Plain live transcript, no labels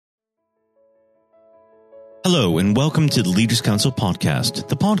Hello, and welcome to the Leaders Council podcast,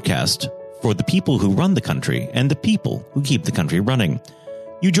 the podcast for the people who run the country and the people who keep the country running.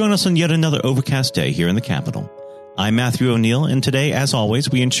 You join us on yet another overcast day here in the capital. I'm Matthew O'Neill, and today, as always,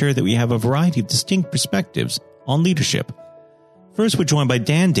 we ensure that we have a variety of distinct perspectives on leadership. First, we're joined by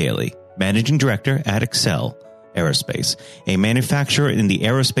Dan Daley, Managing Director at XCEL Aerospace, a manufacturer in the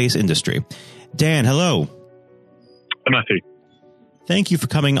aerospace industry. Dan, hello. Hi, Matthew. Thank you for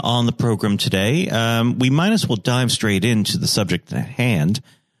coming on the program today. We might as well dive straight into the subject at hand.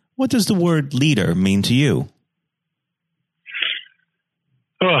 What does the word leader mean to you?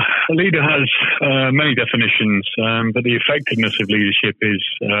 Well, a leader has many definitions, but the effectiveness of leadership is,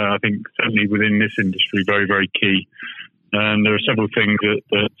 I think, certainly within this industry, very, very key. And there are several things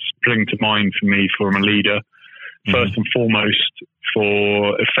that spring to mind for me from a leader. Mm-hmm. First and foremost,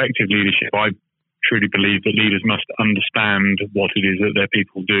 for effective leadership, I truly believe that leaders must understand what it is that their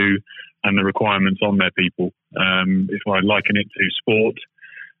people do and the requirements on their people. If I liken it to sport,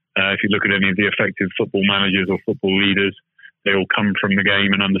 if you look at any of the effective football managers or football leaders, they all come from the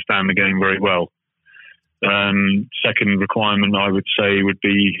game and understand the game very well. Second requirement I would say would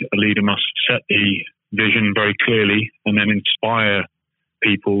be a leader must set the vision very clearly and then inspire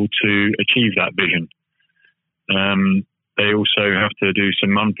people to achieve that vision. They also have to do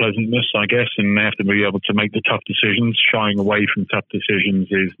some unpleasantness, I guess, and they have to be able to make the tough decisions. Shying away from tough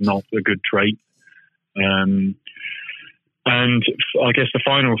decisions is not a good trait. And I guess the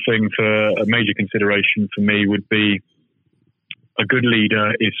final thing for a major consideration for me would be a good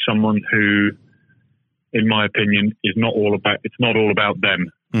leader is someone who, in my opinion, it's not all about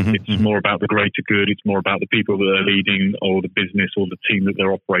them. Mm-hmm. It's more about the greater good. It's more about the people that they're leading or the business or the team that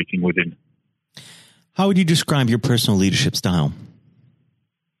they're operating within. How would you describe your personal leadership style?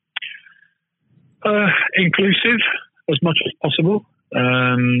 Inclusive as much as possible.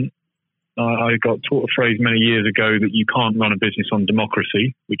 I got taught a phrase many years ago that you can't run a business on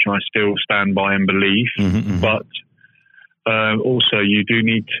democracy, which I still stand by and believe. Mm-hmm. But also you do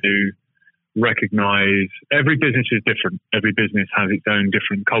need to recognize every business is different. Every business has its own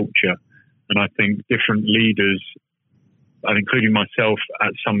different culture. And I think different leaders, and including myself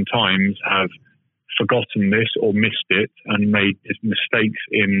at some times, have forgotten this or missed it and made mistakes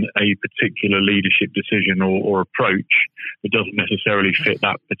in a particular leadership decision or approach that doesn't necessarily fit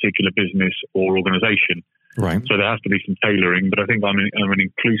that particular business or organization. Right. So there has to be some tailoring, but I think I'm an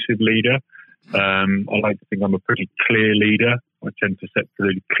inclusive leader. I like to think I'm a pretty clear leader. I tend to set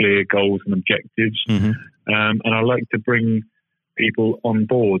really clear goals and objectives. Mm-hmm. And I like to bring people on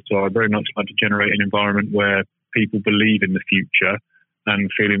board. So I very much like to generate an environment where people believe in the future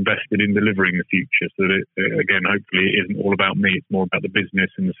and feel invested in delivering the future. So that, again, hopefully it isn't all about me. It's more about the business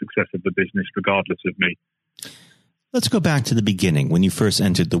and the success of the business regardless of me. Let's go back to the beginning when you first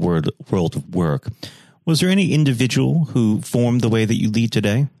entered the world of work. Was there any individual who formed the way that you lead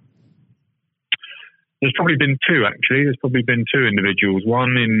today? There's probably been two, actually. There's probably been two individuals.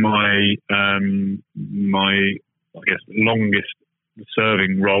 One in my I guess, longest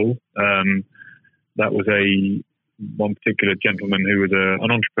serving role. That was one particular gentleman who was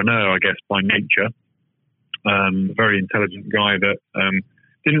an entrepreneur, I guess, by nature. A very intelligent guy that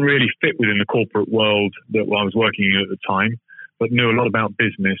didn't really fit within the corporate world that I was working in at the time, but knew a lot about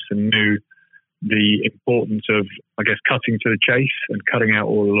business and knew the importance of, I guess, cutting to the chase and cutting out a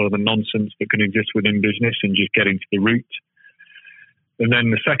lot of the nonsense that can exist within business and just getting to the root. And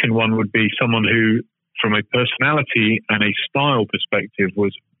then the second one would be someone who, from a personality and a style perspective,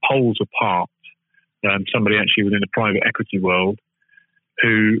 was poles apart. Somebody actually within the private equity world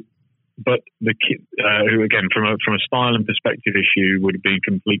who again, from a style and perspective issue would have been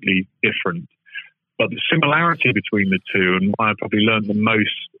completely different. But the similarity between the two, and why I probably learned the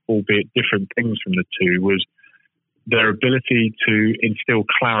most, albeit different things from the two, was their ability to instill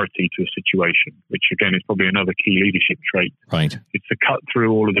clarity to a situation, which again is probably another key leadership trait. Right. It's to cut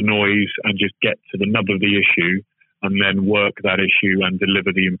through all of the noise and just get to the nub of the issue and then work that issue and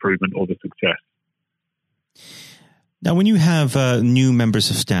deliver the improvement or the success. Now, when you have new members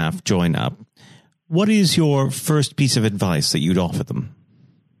of staff join up, what is your first piece of advice that you'd offer them?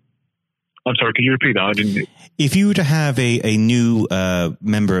 I'm sorry, could you repeat that? I didn't. If you were to have a new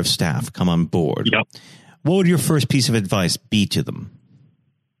member of staff come on board, yep, what would your first piece of advice be to them?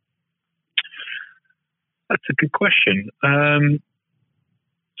 That's a good question. To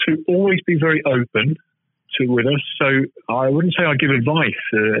always be very open with us. So I wouldn't say I give advice.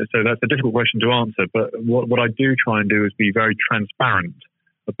 So that's a difficult question to answer. But what I do try and do is be very transparent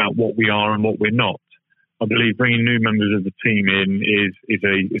about what we are and what we're not. I believe bringing new members of the team in is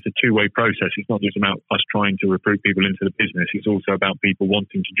a two-way process. It's not just about us trying to recruit people into the business. It's also about people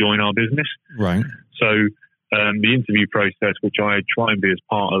wanting to join our business. Right. So the interview process, which I try and be as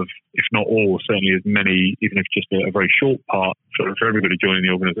part of, if not all, certainly as many, even if just a very short part for everybody joining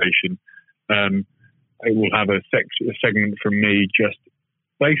the organisation. It will have a segment from me just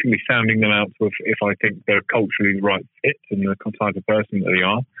basically sounding them out to if I think they're culturally the right fit and the type of person that they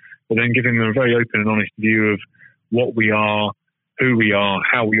are, but then giving them a very open and honest view of what we are, who we are,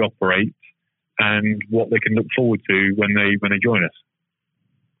 how we operate, and what they can look forward to when they join us.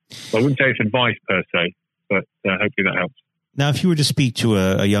 So I wouldn't say it's advice per se, but hopefully that helps. Now, if you were to speak to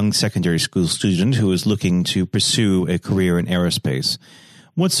a young secondary school student who is looking to pursue a career in aerospace,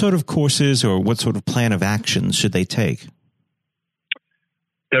 what sort of courses or what sort of plan of action should they take?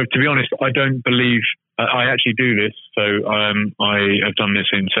 So, to be honest, I don't believe I actually do this. So I have done this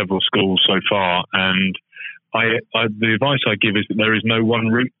in several schools so far, and the advice I give is that there is no one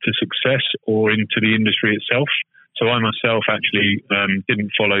route to success or into the industry itself. So I myself actually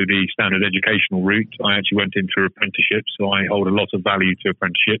didn't follow the standard educational route. I actually went into apprenticeships, so I hold a lot of value to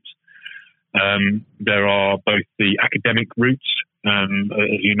apprenticeships. There are both the academic routes, as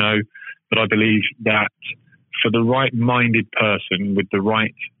you know, but I believe that for the right-minded person with the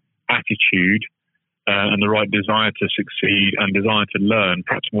right attitude and the right desire to succeed and desire to learn,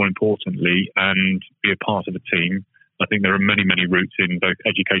 perhaps more importantly, and be a part of a team, I think there are many, many routes in both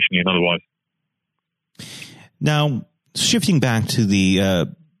educationally and otherwise. Now, shifting back to the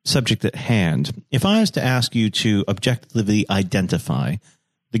subject at hand, if I was to ask you to objectively identify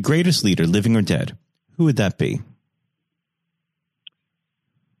the greatest leader, living or dead, who would that be?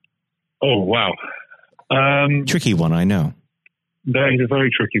 Oh, wow. Tricky one, I know. That is a very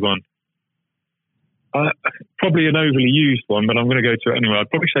tricky one. Probably an overly used one, but I'm going to go to it anyway. I'd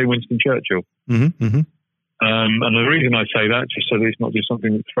probably say Winston Churchill. Mm-hmm, mm-hmm. And the reason I say that, just so that it's not just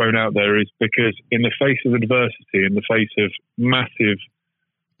something that's thrown out there, is because in the face of adversity, in the face of massive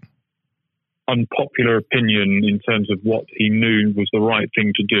unpopular opinion in terms of what he knew was the right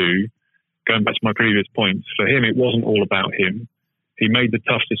thing to do, going back to my previous points, for him it wasn't all about him. He made the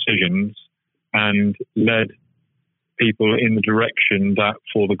tough decisions and led people in the direction that,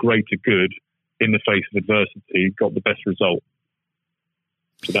 for the greater good, in the face of adversity, got the best result.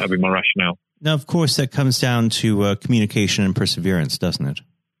 So that would be my rationale. Now, of course, that comes down to communication and perseverance, doesn't it?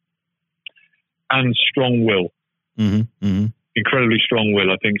 And strong will. Mm-hmm, mm-hmm. Incredibly strong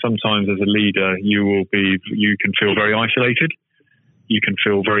will. I think sometimes as a leader, you can feel very isolated, you can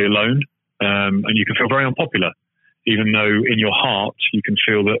feel very alone, and you can feel very unpopular, even though in your heart you can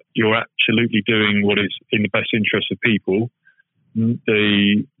feel that you're absolutely doing what is in the best interest of people.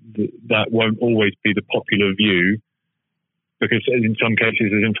 That won't always be the popular view, because in some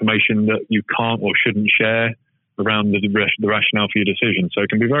cases there's information that you can't or shouldn't share around the rationale for your decision. So it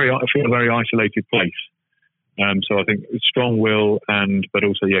can be a very isolated place. So I think strong will but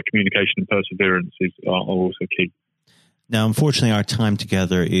also communication and perseverance are also key. Now, unfortunately, our time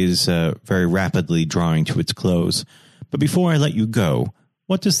together is very rapidly drawing to its close. But before I let you go,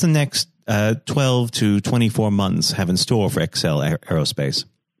 what does the next 12 to 24 months have in store for XCEL Aerospace?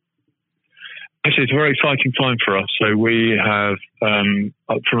 Actually, it's a very exciting time for us. So we have,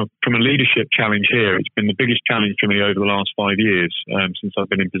 from a leadership challenge here, it's been the biggest challenge for me over the last 5 years since I've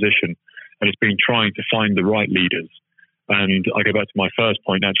been in position. And it's been trying to find the right leaders. And I go back to my first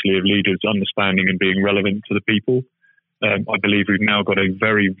point, actually, of leaders understanding and being relevant to the people. I believe we've now got a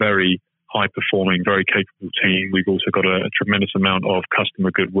very, very high-performing, very capable team. We've also got a tremendous amount of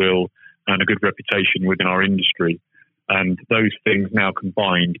customer goodwill and a good reputation within our industry. And those things now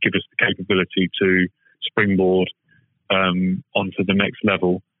combined give us the capability to springboard onto the next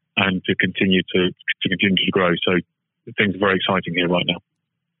level and to continue to grow. So things are very exciting here right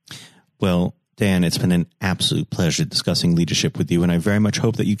now. Well, Dan, it's been an absolute pleasure discussing leadership with you, and I very much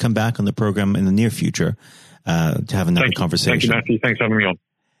hope that you come back on the program in the near future to have another conversation. Thank you, Matthew. Thanks for having me on.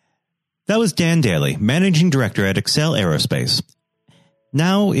 That was Dan Daley, Managing Director at XCEL Aerospace.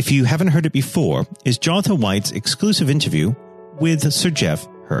 Now, if you haven't heard it before, is Jonathan White's exclusive interview with Sir Geoff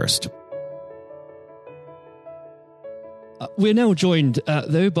Hurst. We're now joined,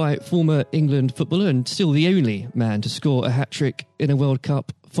 though, by former England footballer and still the only man to score a hat-trick in a World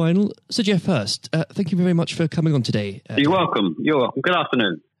Cup final, Sir Geoff Hurst. Thank you very much for coming on today. You're welcome. You're welcome. Good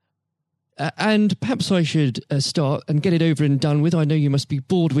afternoon. And perhaps I should start and get it over and done with. I know you must be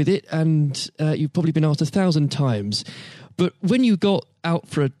bored with it, and you've probably been asked 1,000 times. But when you got out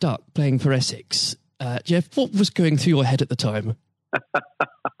for a duck playing for Essex, Geoff, what was going through your head at the time?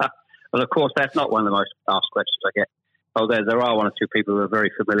 Well, of course, that's not one of the most asked questions I get. Although there are one or two people who are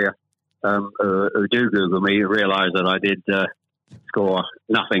very familiar who do Google me, realise that I did score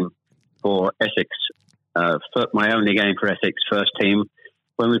nothing for Essex. My only game for Essex first team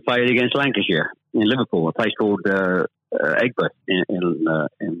when we played against Lancashire. Liverpool, a place called Egbert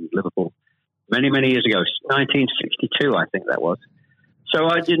in Liverpool, many years ago, 1962, I think that was. So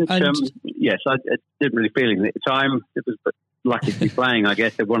I didn't. I didn't really feel it at the time. It was lucky to be playing. I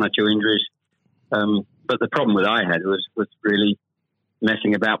guess there were one or two injuries, but the problem that I had was really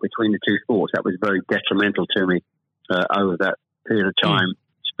messing about between the two sports. That was very detrimental to me over that period of time,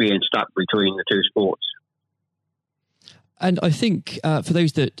 being stuck between the two sports. And I think for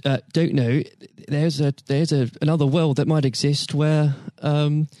those that don't know, there's another world that might exist where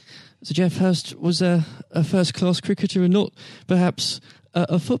Sir Geoff Hurst was a first-class cricketer and not perhaps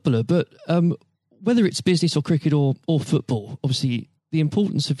a footballer. But whether it's business or cricket or football, obviously the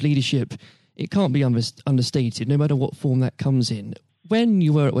importance of leadership, it can't be understated, no matter what form that comes in. When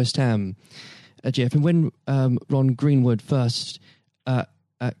you were at West Ham, Geoff, and when Ron Greenwood first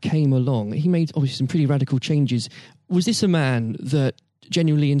came along, he made obviously some pretty radical changes. Was this a man that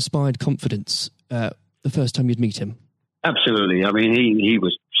genuinely inspired confidence the first time you'd meet him? Absolutely. I mean, he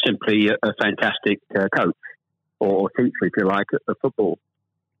was simply a fantastic coach or teacher, if you like, of football.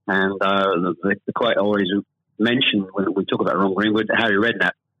 And the quite always mentioned when we talk about Ron Greenwood, Harry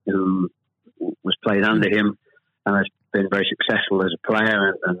Redknapp, who was played under him and has been very successful as a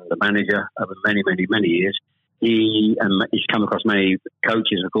player and the manager over many years. He's come across many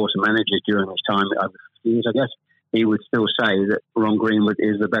coaches, of course, and managers during his time over years, I guess. He would still say that Ron Greenwood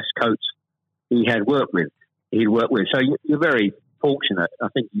is the best coach he'd worked with. So you're very fortunate. I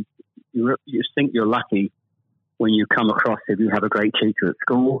think you think you're lucky when you come across, if you have a great teacher at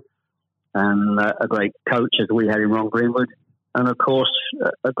school and a great coach as we had in Ron Greenwood, and of course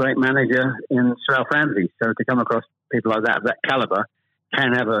a great manager in Sir Alf Ramsey. So to come across people like that, of that calibre,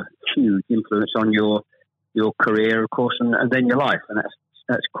 can have a huge influence on your career, of course, and then your life. And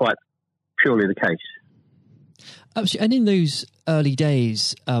that's quite purely the case. Absolutely. And in those early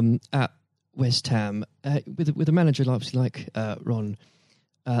days at West Ham, with a manager like Ron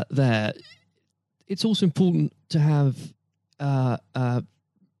there, it's also important to have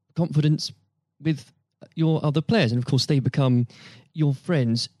confidence with your other players, and of course they become your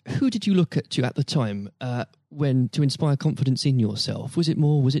friends. Who did you look to at the time when to inspire confidence in yourself? Was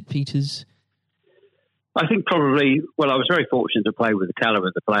it Peters? I think probably. Well, I was very fortunate to play with the calibre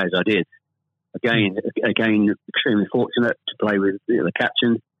of the players I did. Again, extremely fortunate to play with the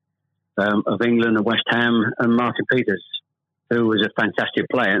captain of England and West Ham and Martin Peters, who was a fantastic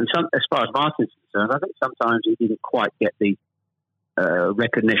player. And as far as Martin's concerned, I think sometimes he didn't quite get the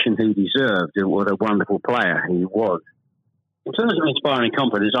recognition he deserved. What a wonderful player he was. In terms of inspiring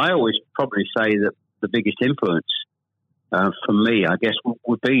confidence, I always probably say that the biggest influence for me, I guess,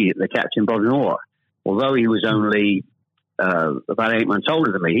 would be the captain, Bob Noor. Although he was only about 8 months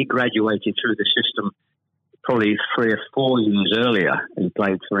older than me, he graduated through the system probably 3 or 4 years earlier. He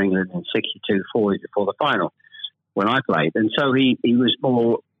played for England in 62, 4 years before the final when I played. And so he was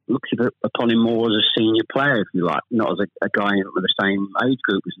more, looked upon him more as a senior player, if you like, not as a guy with the same age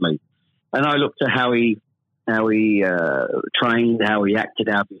group as me. And I looked at how he trained, how he acted,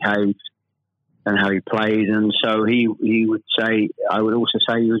 how he behaved, and how he played. And so he would say, I would also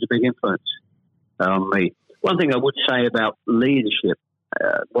say he was a big influence on me. One thing I would say about leadership,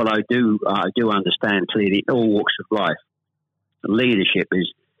 what I do understand clearly in all walks of life, leadership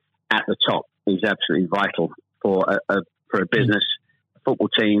is at the top, is absolutely vital for a business, a football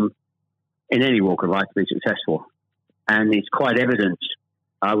team, in any walk of life to be successful. And it's quite evident.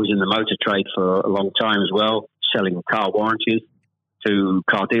 I was in the motor trade for a long time as well, selling car warranties to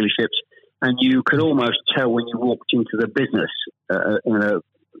car dealerships. And you could almost tell when you walked into the business,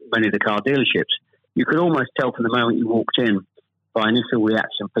 many of the car dealerships, you could almost tell from the moment you walked in by initial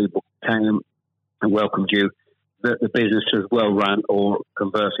reaction, people came and welcomed you, that the business was well run or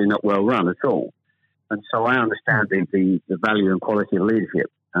conversely not well run at all. And so I understand the value and quality of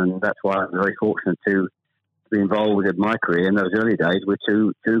leadership. And that's why I'm very fortunate to be involved in my career in those early days with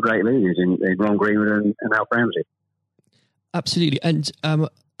two great leaders in Ron Greenwood and Alf Ramsey. Absolutely. And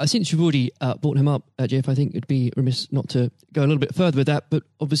since you've already brought him up, Geoff, I think it'd be remiss not to go a little bit further with that. But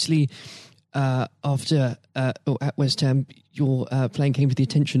obviously, after at West Ham, your playing came to the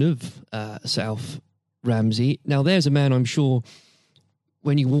attention of Sir Alf Ramsey. Now, there's a man I'm sure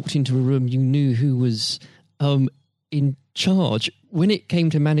when you walked into a room, you knew who was in charge. When it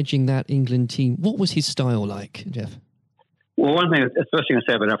came to managing that England team, what was his style like, Geoff? Well, the first thing I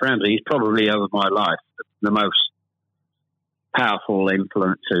say about Alf Ramsey, he's probably over my life the most powerful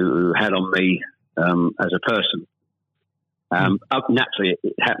influence who had on me as a person. Naturally,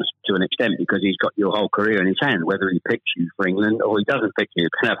 it happens to an extent because he's got your whole career in his hand. Whether he picks you for England or he doesn't pick you,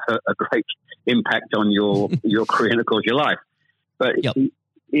 it can have a great impact on your career and, of course, your life. But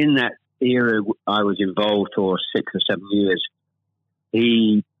in that era I was involved for 6 or 7 years,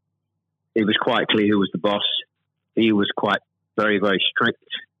 it was quite clear who was the boss. He was quite very, very strict.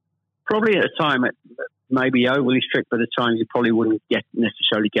 Probably at the time, maybe overly strict, but at the time you probably wouldn't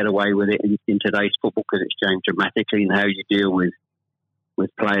necessarily get away with it in today's football because it's changed dramatically in how you deal with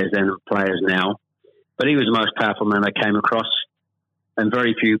players then and players now. But he was the most powerful man I came across, and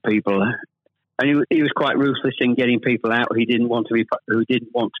very few people. And he was quite ruthless in getting people out who didn't want to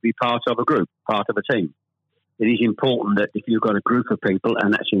be part of a group, part of a team. It is important that if you've got a group of people,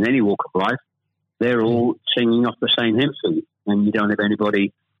 and that's in any walk of life, they're all singing off the same hymn sheet, and you don't have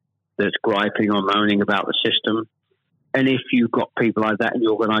anybody that's griping or moaning about the system. And if you've got people like that in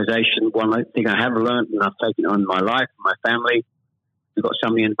your organisation, one thing I have learned, and I've taken it on in my life, my family, you've got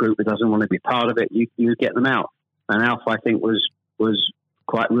somebody in the group that doesn't want to be part of it, you get them out. And Alf, I think, was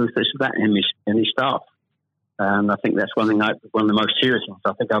quite ruthless with that in his staff. And I think that's one of the most serious things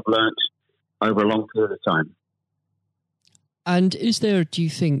I think I've learned over a long period of time. And is there, do you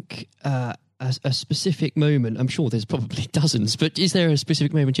think, a specific moment, I'm sure there's probably dozens, but is there a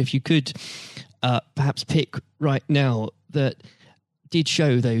specific moment, Jeff, you could perhaps pick right now that did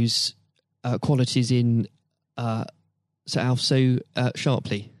show those qualities in Sir Alf so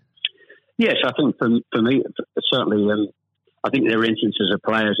sharply? Yes, I think for me, certainly, I think there are instances of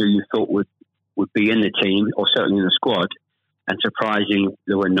players who you thought would be in the team or certainly in the squad, and surprising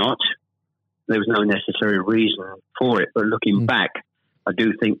they were not. There was no necessary reason for it, but looking back, I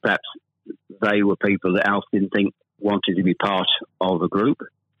do think perhaps they were people that Alf didn't think wanted to be part of a group.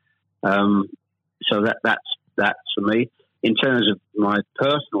 So that's for me. In terms of my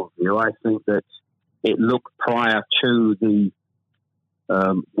personal view, I think that it looked prior to the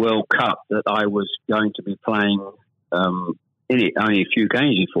World Cup that I was going to be playing in it. Only a few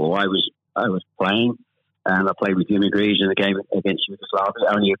games before I was playing, and I played with Jimmy Greaves in a game against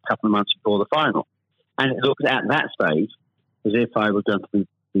Yugoslavia only a couple of months before the final. And it looked at that stage as if I was going to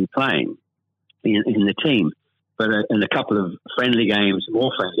be playing in the team. But in a couple of more friendly games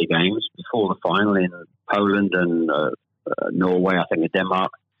before the final in Poland and Norway, I think, and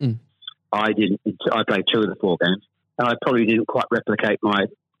Denmark, I played 2 of the 4 games, and I probably didn't quite replicate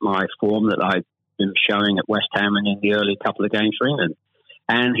my form that I'd been showing at West Ham and in the early couple of games for England.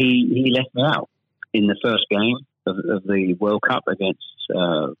 And he left me out in the first game of the World Cup against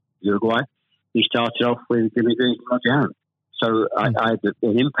Uruguay. He started off with Jimmy Greaves and Roger Hunt. So I had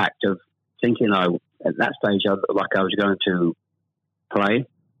an impact of thinking at that stage like I was going to play,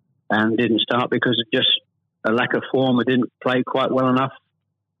 and didn't start because of just a lack of form. I didn't play quite well enough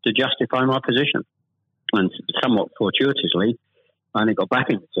to justify my position. And somewhat fortuitously, I only got back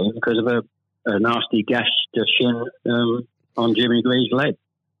in the team because of a nasty gash to shin on Jimmy Greaves' leg.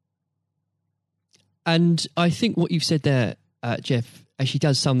 And I think what you've said there, Jeff, actually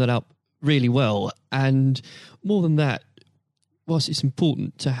does sum that up really well. And more than that, whilst it's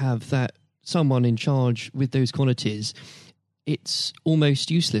important to have that someone in charge with those qualities, it's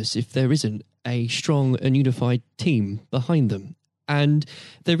almost useless if there isn't a strong and unified team behind them. And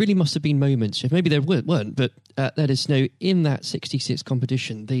there really must have been moments, maybe there weren't, but let us know, in that 66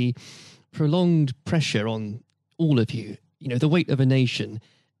 competition, the prolonged pressure on all of you, the weight of a nation,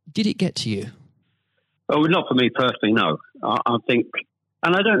 did it get to you? Oh, not for me personally, no. I think,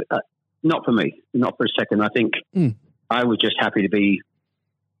 and I don't, not for me, not for a second. I think I was just happy to be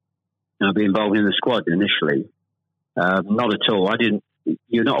involved in the squad initially. Not at all.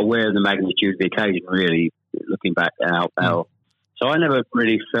 You're not aware of the magnitude of the occasion, really, looking back out. So I never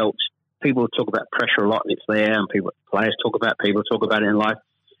really felt, people talk about pressure a lot and it's there, and players talk about it in life.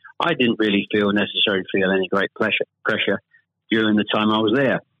 I didn't really necessarily feel any great pressure during the time I was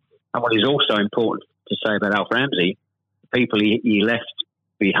there. And what is also important to say about Alf Ramsey, the people he left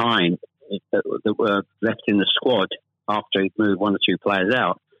behind that were left in the squad after he'd moved 1 or 2 players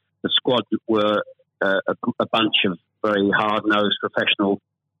out, the squad were a bunch of very hard-nosed, professional,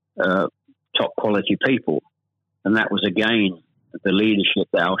 top-quality people. And that was, again, the leadership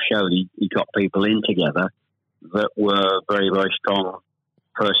that Al showed. He got people in together that were very, very strong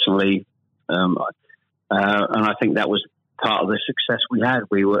personally. And I think that was part of the success we had.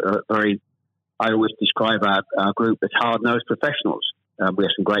 We were I always describe our group as hard-nosed professionals. We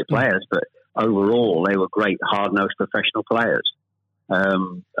have some great players, but overall they were great hard-nosed professional players.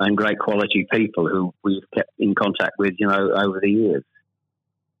 And great quality people who we've kept in contact with, over the years.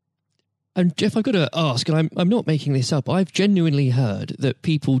 And Jeff, I've got to ask, and I'm not making this up, I've genuinely heard that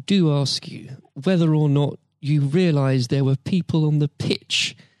people do ask you whether or not you realise there were people on the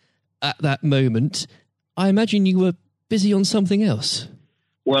pitch at that moment. I imagine you were busy on something else.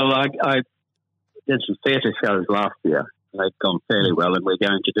 Well, I did some theatre shows last year, they've gone fairly well, and we're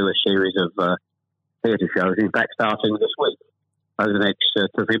going to do a series of theatre shows, in fact, starting this week, over the next 2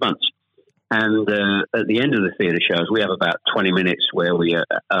 or 3 months. And at the end of the theatre shows, we have about 20 minutes where we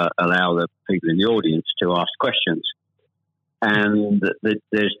allow the people in the audience to ask questions. And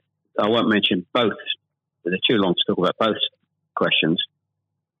I won't mention both. They're too long to talk about both questions.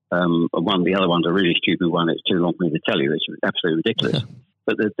 The other one's a really stupid one. It's too long for me to tell you. It's absolutely ridiculous.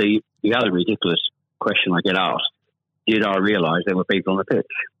 But the other ridiculous question I get asked, did I realise there were people on the pitch?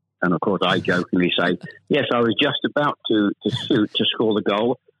 And, of course, I jokingly say, yes, I was just about to shoot to score the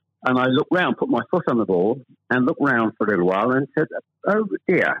goal. And I looked round, put my foot on the ball, and looked round for a little while and said, oh,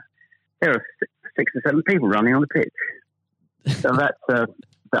 dear, there are 6 or 7 people running on the pitch. So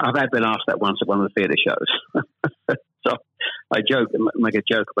I've been asked that once at one of the theatre shows. So I make a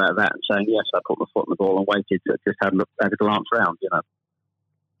joke about that and saying, yes, I put my foot on the ball and waited to just have a glance round, you know.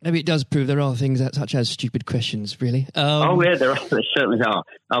 Maybe it does prove there are things such as stupid questions, really. Oh, yeah, there certainly are.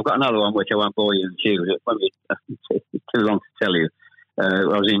 I've got another one which I won't bore you with. It's too long to tell you. I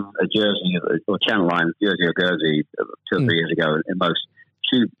was in a Jersey, or Channel Line, Jersey or Guernsey, 2 or 3 years ago, and most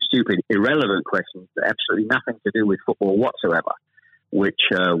stupid, irrelevant questions, absolutely nothing to do with football whatsoever, which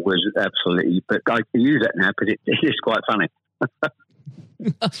was absolutely, but I can use that now because it is quite funny.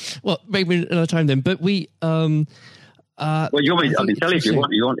 Well, maybe another time then, but we... well, you want me? I can tell you if you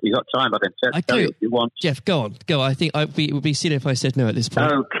want. You got time? I can tell you if you want. Jeff, go on. Go. I think it would be silly if I said no at this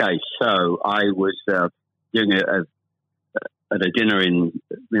point. Okay, so I was doing at a dinner in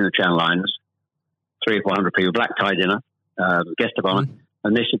the Channel Lines, 300 or 400 people, black tie dinner, guest of honour.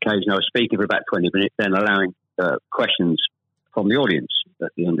 On this occasion, I was speaking for about 20 minutes, then allowing questions from the audience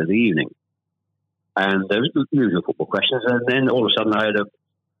at the end of the evening. And there was usual football questions, and then all of a sudden I had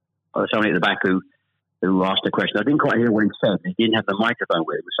somebody at the back who asked a question. I didn't quite hear what he said. He didn't have the microphone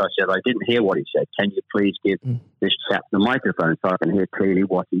with him, so I said, I didn't hear what he said. Can you please give this chap the microphone so I can hear clearly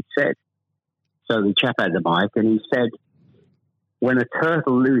what he said? So the chap had the mic, and he said, when a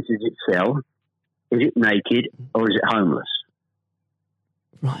turtle loses its shell, is it naked or is it homeless?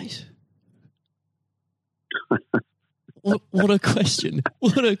 Right. What a question.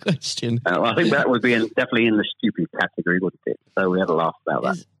 What a question. I think that would be definitely in the stupid category, wouldn't it? So we had a laugh about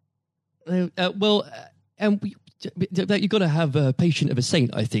that. You've got to have a patient of a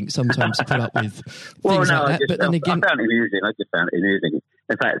saint, I think, sometimes to put up with things like that. But then again, I found it amusing. I just found it amusing.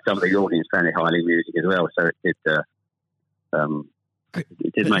 In fact, some of the audience found it highly amusing as well. So it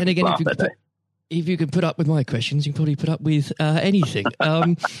did make me laugh that day. If you can put up with my questions, you can probably put up with anything.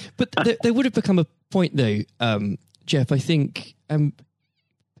 But there would have become a point, though, Jeff, I think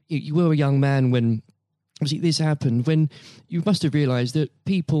you were a young man when obviously this happened, when you must have realised that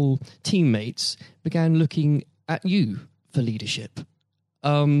teammates, began looking at you for leadership.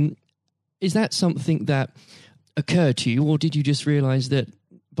 Is that something that occurred to you, or did you just realise that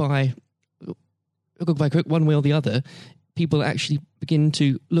by one way or the other, people actually begin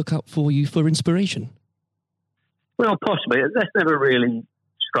to look up for you for inspiration? Well, possibly. That's never really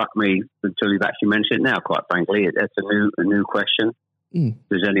struck me until you've actually mentioned it now, quite frankly. It's a new question.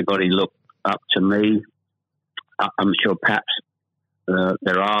 Does anybody look up to me? I'm sure perhaps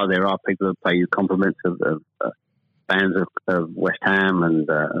there are people who pay you compliments of fans of West Ham and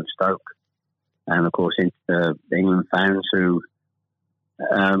Stoke, and of course England fans who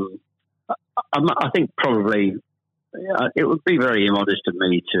I think probably it would be very immodest of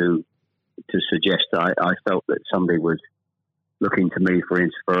me to suggest that I felt that somebody was looking to me for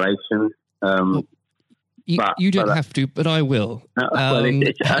inspiration. You don't have to, but I will.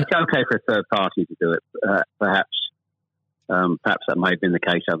 It's okay for a third party to do it. Perhaps that may have been the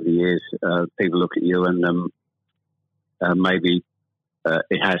case over the years. People look at you and maybe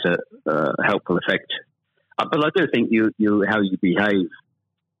it has a helpful effect. But I do think you how you behave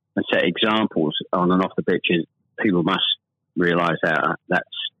and set examples on and off the pitches, people must realise that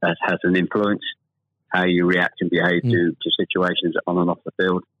has an influence. How you react and behave to situations on and off the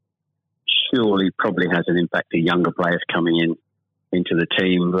field surely probably has an impact to younger players coming into the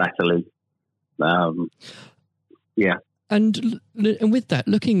team latterly. Yeah. And with that,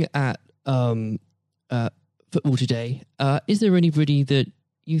 looking at football today, is there anybody that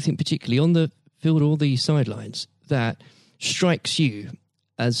you think particularly on the field or the sidelines that strikes you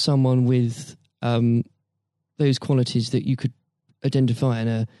as someone with those qualities that you could identify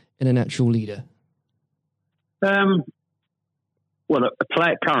in a natural leader? Well,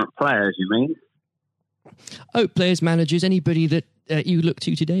 current players, you mean? Oh, players, managers, anybody that you look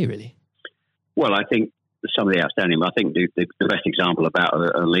to today, really? Well, I think some of the outstanding. I think the best example about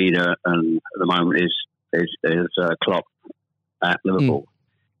a leader and at the moment is Klopp at Liverpool.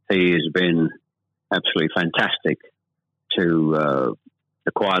 He has been absolutely fantastic to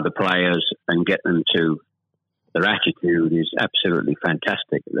acquire the players and get them to their attitude is absolutely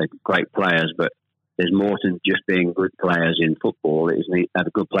fantastic. They're great players, but there's more than just being good players in football. It is have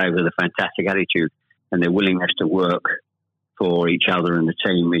a good player with a fantastic attitude, and their willingness to work for each other and the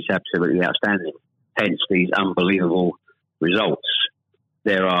team is absolutely outstanding. Hence these unbelievable results.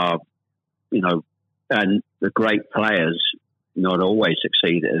 There are, and the great players not always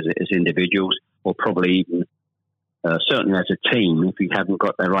succeed as individuals, or probably even certainly as a team if you haven't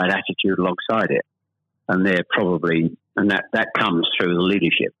got the right attitude alongside it. And they're probably, and that comes through the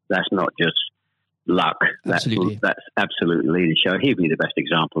leadership. That's not just luck. That's absolutely leadership. He'd be the best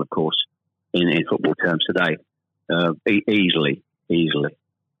example, of course, in football terms today. Easily.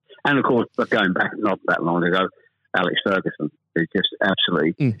 And of course, but going back not that long ago, Alex Ferguson, who's just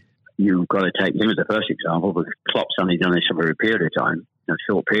absolutely, you've got to take him as the first example, because Klopp's only done this over a period of time, a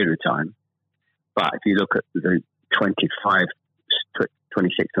short period of time. But if you look at the 26,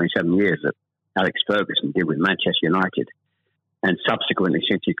 27 years that Alex Ferguson did with Manchester United, and subsequently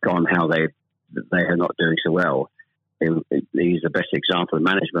since he's gone, how they are not doing so well. He's the best example of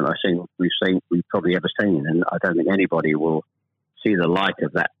management we've probably ever seen, and I don't think anybody will see the light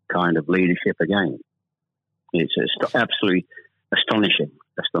of that kind of leadership again. It's absolutely astonishing.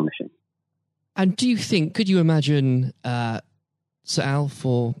 And do you think, could you imagine Sir Alf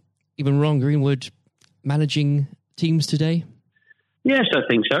or even Ron Greenwood managing teams today? Yes, I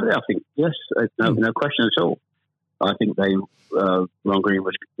think so. I think yes, no question at all. I think Ron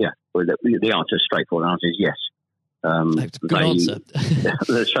Greenwood. Yeah, the answer, straightforward answer is yes. Good answer.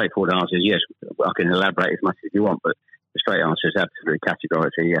 The straightforward answer is yes. I can elaborate as much as you want, but the straight answer is absolutely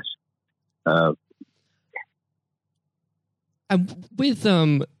categorically yes. And with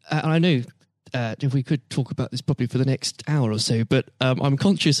and I know if we could talk about this probably for the next hour or so, but I'm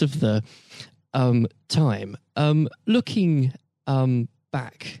conscious of the time. Looking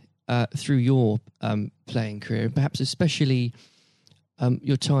back through your playing career, perhaps especially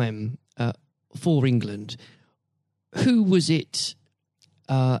your time for England, who was it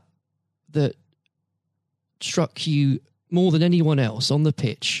that struck you more than anyone else on the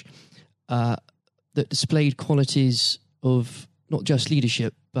pitch that displayed qualities of not just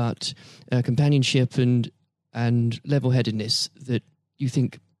leadership but companionship and level-headedness that you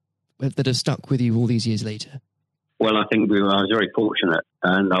think that have stuck with you all these years later? Well, I think I was very fortunate,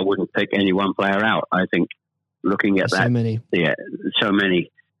 and I wouldn't pick any one player out. I think looking at that, so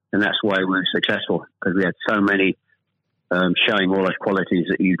many, and that's why we were successful, because we had so many showing all those qualities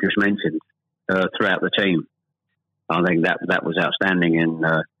that you just mentioned throughout the team. I think that was outstanding, and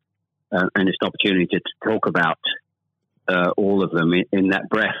it's an opportunity to talk about all of them in that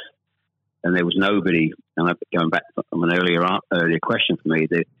breath. And there was nobody. And going back from an earlier question for me,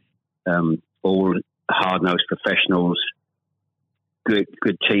 all hard-nosed professionals, good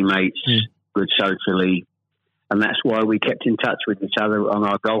teammates, good socially, and that's why we kept in touch with each other on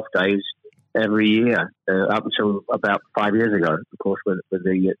our golf days every year up until about 5 years ago. Of course, with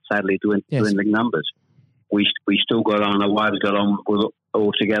the sadly dwindling numbers, we still got on. Our wives got on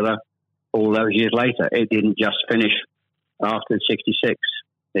all together all those years later. It didn't just finish after '66.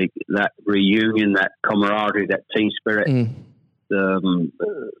 That reunion, that camaraderie, that team spirit,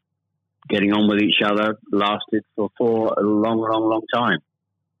 getting on with each other lasted for a long time.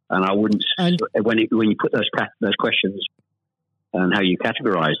 And I wouldn't, when you put those questions and how you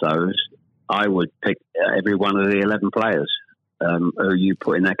categorise those, I would pick every one of the 11 players who you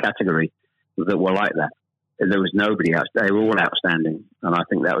put in that category that were like that. There was nobody else. They were all outstanding. And I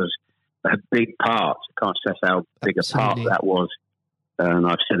think that was a big part. I can't stress how big a part that was. And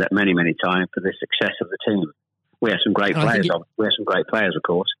I've said that many times, for the success of the team. We have some great players. We have some great players, of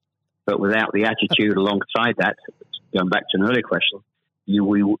course. But without the attitude alongside that, going back to an earlier question,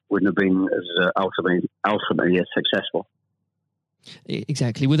 we wouldn't have been as ultimately as successful.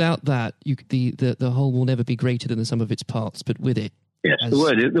 Exactly. Without that, the whole will never be greater than the sum of its parts. But with it, yes, the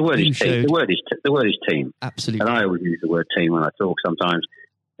word is team. The word is team. Absolutely. And I always use the word team when I talk. Sometimes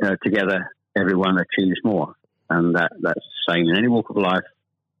together, everyone achieves more, and that's the same in any walk of life.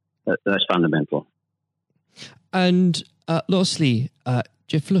 That's fundamental. And lastly,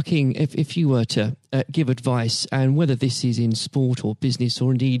 Jeff, looking if you were to give advice, and whether this is in sport or business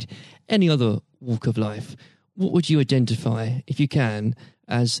or indeed any other walk of life, what would you identify, if you can,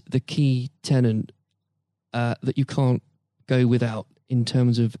 as the key tenet that you can't go without in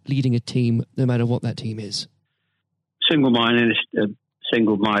terms of leading a team, no matter what that team is? Single-mindedness,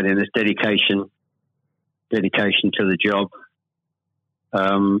 dedication to the job,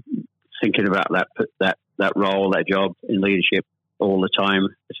 thinking about that role, that job in leadership all the time.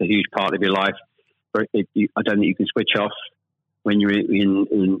 It's a huge part of your life. I don't think you can switch off when you're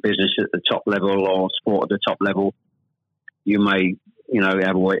in business at the top level or sport at the top level. You may, have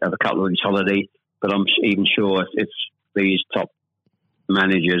a couple of weeks holiday, but I'm even sure if these top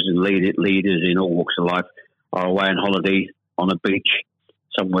managers and leaders in all walks of life are away on holiday on a beach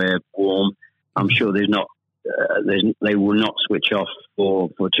somewhere warm, I'm sure they will not switch off for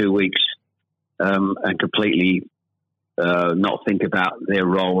 2 weeks and completely not think about their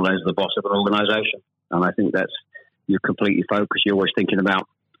role as the boss of an organisation. And I think you're completely focused. You're always thinking about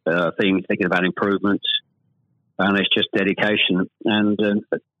things, thinking about improvements, and it's just dedication and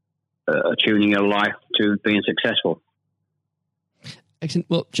tuning your life to being successful. Excellent.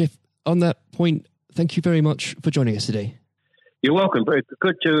 Well, Jeff, on that point, thank you very much for joining us today. You're welcome. Very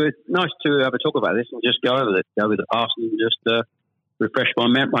good nice to have a talk about this and just go over the past and just refresh my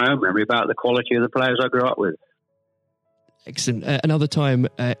own memory about the quality of the players I grew up with. Excellent. Another time,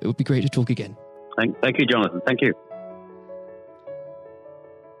 it would be great to talk again. Thank you, Jonathan. Thank you.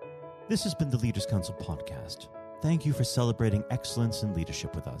 This has been the Leaders Council podcast. Thank you for celebrating excellence in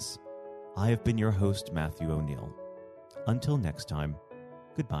leadership with us. I have been your host, Matthew O'Neill. Until next time,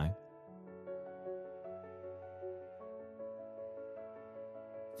 goodbye.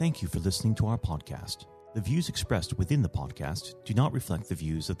 Thank you for listening to our podcast. The views expressed within the podcast do not reflect the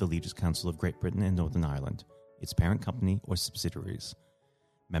views of the Leaders Council of Great Britain and Northern Ireland, its parent company or subsidiaries,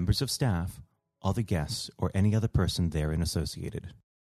 members of staff, other guests, or any other person therein associated.